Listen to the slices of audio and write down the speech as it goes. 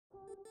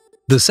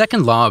The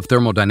second law of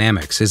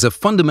thermodynamics is a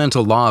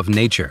fundamental law of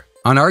nature,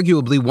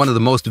 unarguably one of the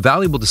most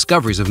valuable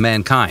discoveries of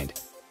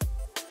mankind.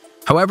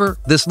 However,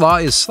 this law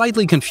is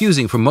slightly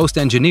confusing for most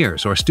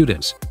engineers or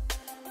students.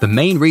 The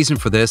main reason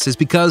for this is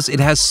because it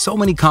has so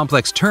many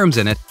complex terms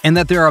in it and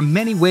that there are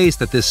many ways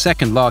that this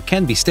second law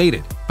can be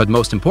stated, but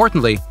most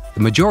importantly, the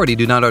majority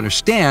do not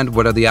understand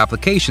what are the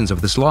applications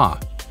of this law.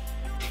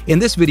 In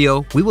this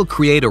video, we will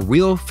create a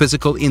real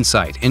physical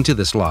insight into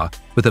this law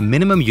with a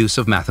minimum use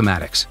of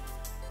mathematics.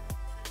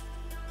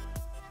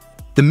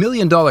 The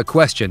million-dollar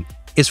question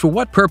is, for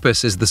what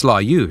purpose is this law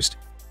used?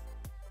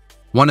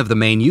 One of the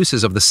main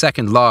uses of the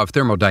second law of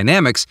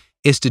thermodynamics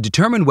is to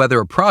determine whether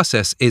a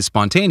process is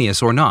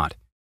spontaneous or not.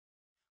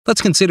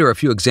 Let's consider a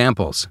few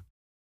examples.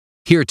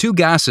 Here, two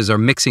gases are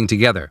mixing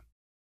together.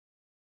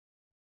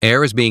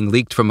 Air is being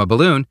leaked from a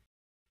balloon,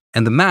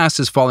 and the mass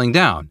is falling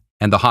down,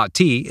 and the hot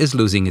tea is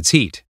losing its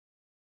heat.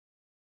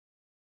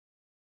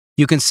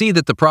 You can see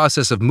that the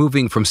process of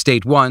moving from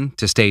state 1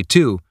 to state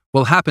 2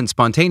 will happen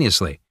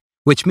spontaneously,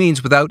 which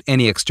means without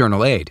any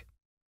external aid.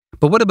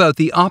 But what about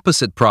the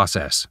opposite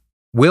process?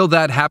 Will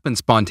that happen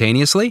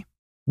spontaneously?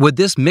 Would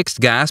this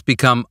mixed gas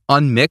become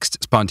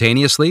unmixed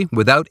spontaneously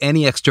without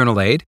any external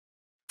aid?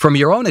 From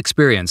your own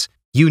experience,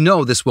 you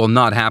know this will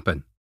not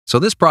happen, so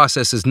this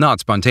process is not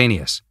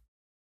spontaneous.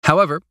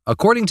 However,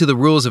 according to the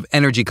rules of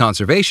energy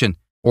conservation,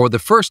 or the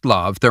first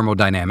law of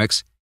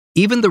thermodynamics,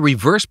 even the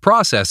reverse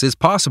process is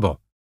possible,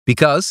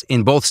 because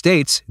in both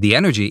states the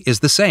energy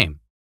is the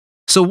same.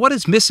 So what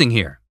is missing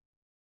here?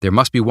 There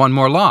must be one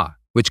more law,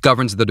 which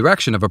governs the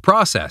direction of a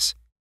process,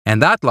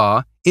 and that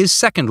law is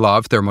second law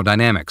of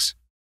thermodynamics.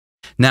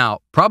 Now,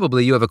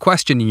 probably you have a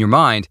question in your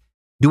mind: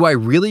 do I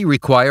really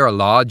require a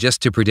law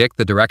just to predict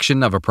the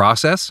direction of a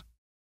process?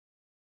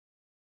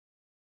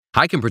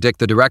 I can predict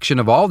the direction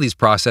of all these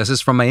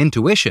processes from my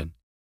intuition.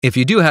 If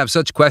you do have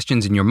such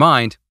questions in your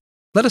mind,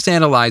 let us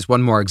analyze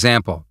one more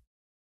example.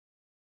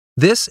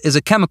 This is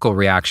a chemical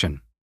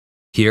reaction.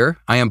 Here,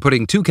 I am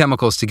putting two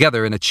chemicals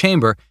together in a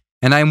chamber,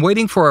 and I am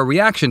waiting for a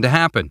reaction to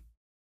happen.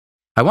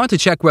 I want to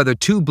check whether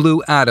two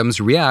blue atoms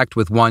react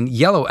with one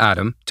yellow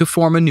atom to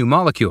form a new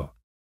molecule.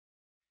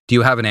 Do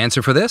you have an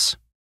answer for this?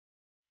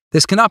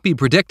 This cannot be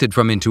predicted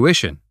from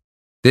intuition.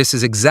 This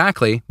is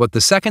exactly what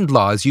the second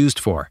law is used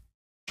for.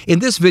 In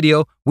this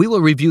video, we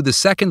will review the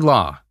second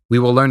law. We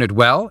will learn it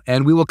well,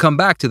 and we will come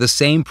back to the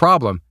same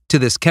problem, to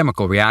this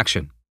chemical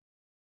reaction.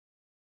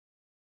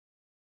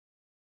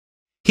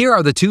 Here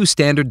are the two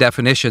standard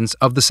definitions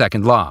of the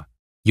second law.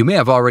 You may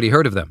have already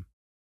heard of them.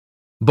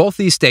 Both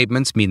these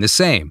statements mean the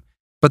same,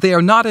 but they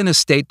are not in a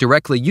state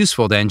directly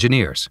useful to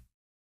engineers.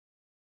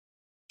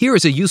 Here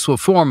is a useful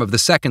form of the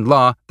second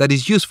law that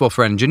is useful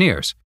for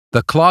engineers: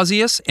 the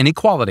Clausius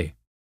inequality.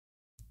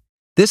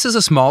 This is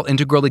a small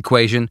integral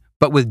equation,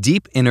 but with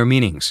deep inner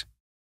meanings.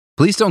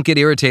 Please don't get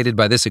irritated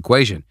by this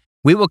equation.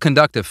 We will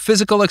conduct a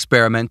physical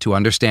experiment to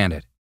understand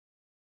it.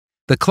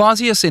 The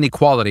Clausius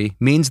inequality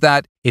means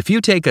that if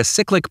you take a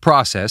cyclic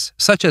process,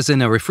 such as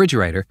in a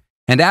refrigerator,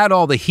 and add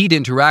all the heat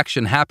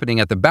interaction happening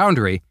at the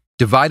boundary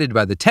divided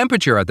by the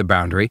temperature at the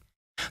boundary,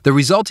 the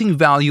resulting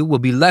value will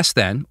be less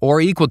than or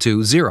equal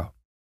to 0.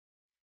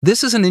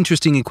 This is an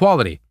interesting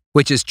equality,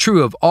 which is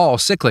true of all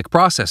cyclic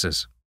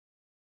processes.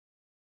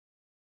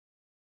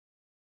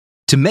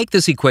 To make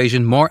this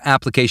equation more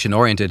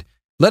application-oriented,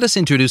 let us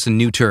introduce a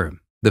new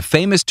term, the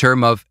famous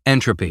term of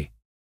entropy.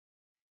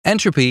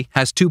 Entropy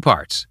has two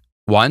parts,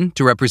 one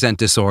to represent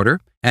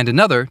disorder and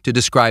another to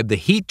describe the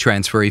heat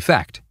transfer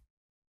effect.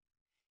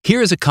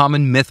 Here is a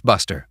common myth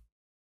buster.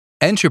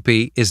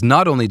 Entropy is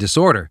not only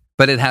disorder,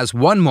 but it has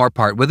one more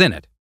part within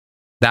it,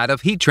 that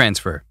of heat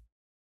transfer.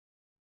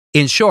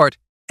 In short,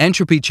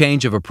 entropy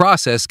change of a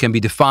process can be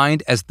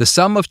defined as the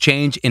sum of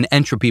change in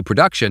entropy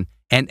production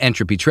and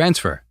entropy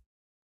transfer.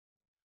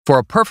 For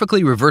a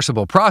perfectly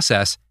reversible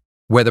process,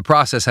 where the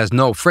process has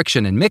no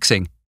friction in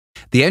mixing,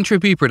 the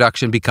entropy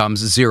production becomes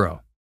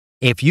 0.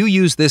 If you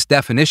use this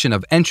definition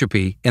of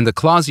entropy in the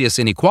Clausius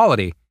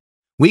inequality,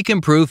 we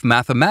can prove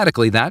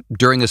mathematically that,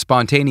 during a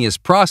spontaneous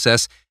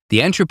process,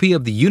 the entropy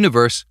of the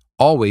universe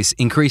always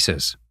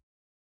increases.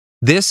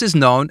 This is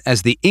known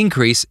as the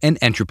increase in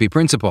entropy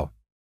principle.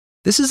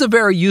 This is a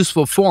very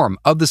useful form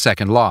of the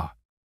second law.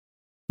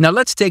 Now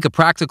let's take a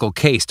practical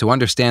case to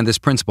understand this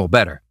principle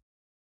better.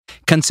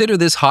 Consider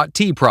this hot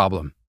tea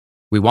problem.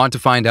 We want to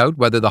find out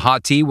whether the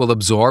hot tea will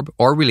absorb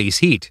or release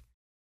heat.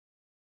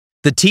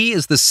 The tea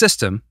is the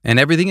system, and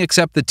everything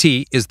except the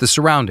tea is the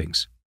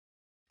surroundings.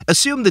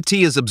 Assume the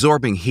tea is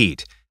absorbing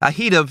heat, a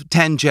heat of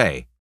 10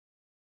 J.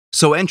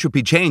 So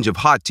entropy change of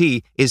hot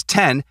tea is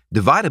 10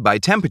 divided by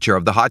temperature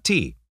of the hot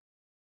tea.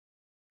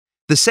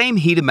 The same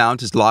heat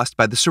amount is lost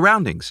by the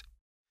surroundings.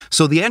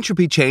 So the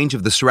entropy change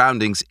of the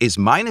surroundings is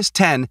minus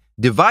 10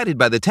 divided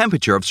by the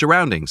temperature of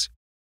surroundings.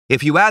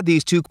 If you add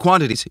these two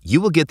quantities, you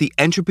will get the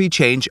entropy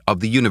change of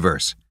the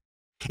universe.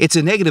 It's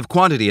a negative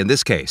quantity in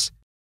this case.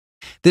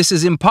 This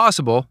is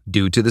impossible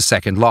due to the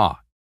second law.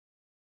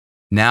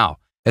 Now,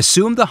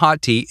 assume the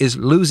hot tea is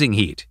losing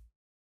heat.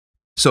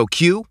 So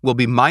Q will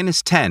be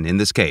minus 10 in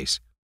this case.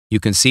 you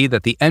can see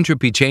that the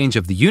entropy change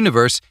of the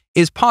universe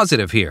is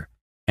positive here,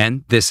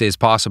 and this is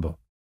possible.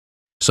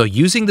 So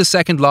using the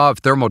second law of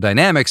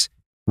thermodynamics,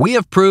 we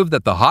have proved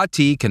that the hot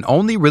tea can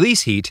only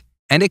release heat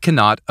and it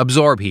cannot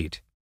absorb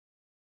heat.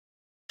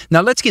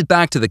 Now let's get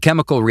back to the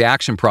chemical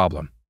reaction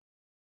problem.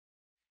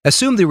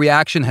 Assume the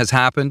reaction has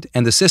happened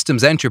and the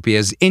system's entropy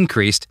has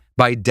increased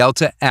by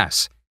delta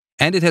S,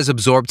 and it has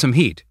absorbed some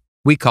heat.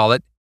 We call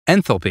it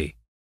enthalpy.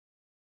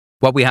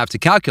 What we have to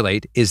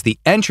calculate is the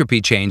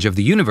entropy change of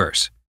the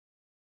universe.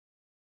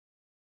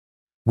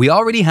 We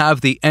already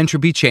have the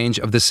entropy change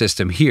of the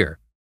system here.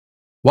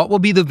 What will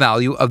be the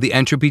value of the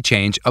entropy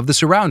change of the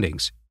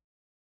surroundings?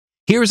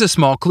 Here is a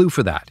small clue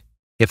for that.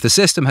 If the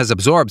system has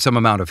absorbed some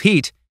amount of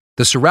heat,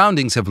 the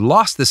surroundings have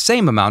lost the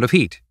same amount of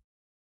heat.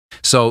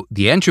 So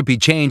the entropy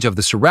change of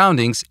the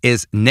surroundings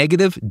is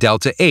negative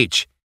delta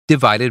H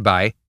divided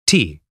by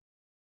T.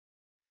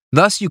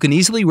 Thus, you can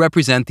easily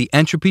represent the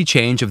entropy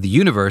change of the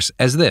universe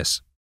as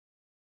this.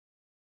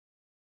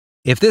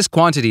 If this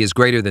quantity is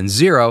greater than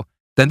 0,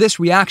 then this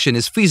reaction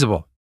is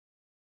feasible.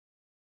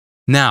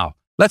 Now,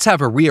 let's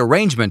have a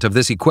rearrangement of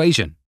this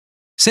equation.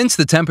 Since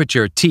the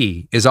temperature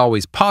T is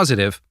always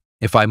positive,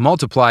 if I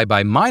multiply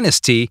by minus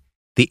T,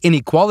 the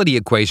inequality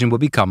equation will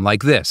become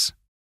like this.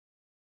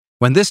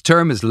 When this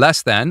term is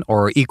less than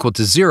or equal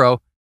to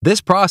 0,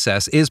 this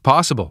process is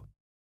possible.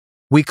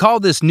 We call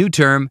this new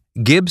term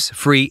Gibbs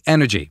free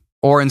energy,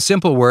 or in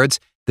simple words,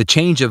 the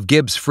change of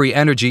Gibbs free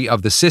energy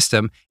of the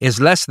system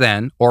is less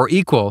than or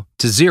equal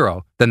to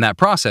 0, then that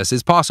process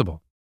is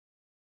possible.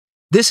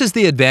 This is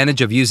the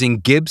advantage of using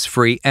Gibbs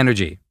free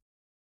energy.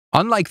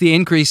 Unlike the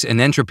increase in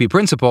entropy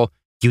principle,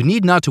 you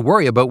need not to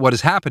worry about what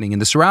is happening in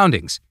the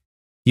surroundings.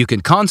 You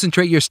can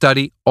concentrate your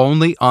study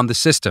only on the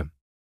system.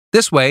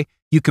 This way,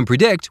 you can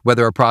predict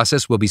whether a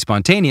process will be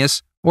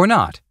spontaneous or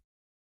not.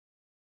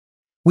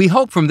 We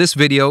hope from this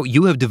video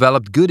you have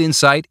developed good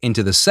insight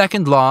into the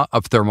second law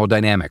of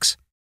thermodynamics.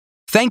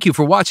 Thank you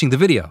for watching the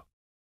video.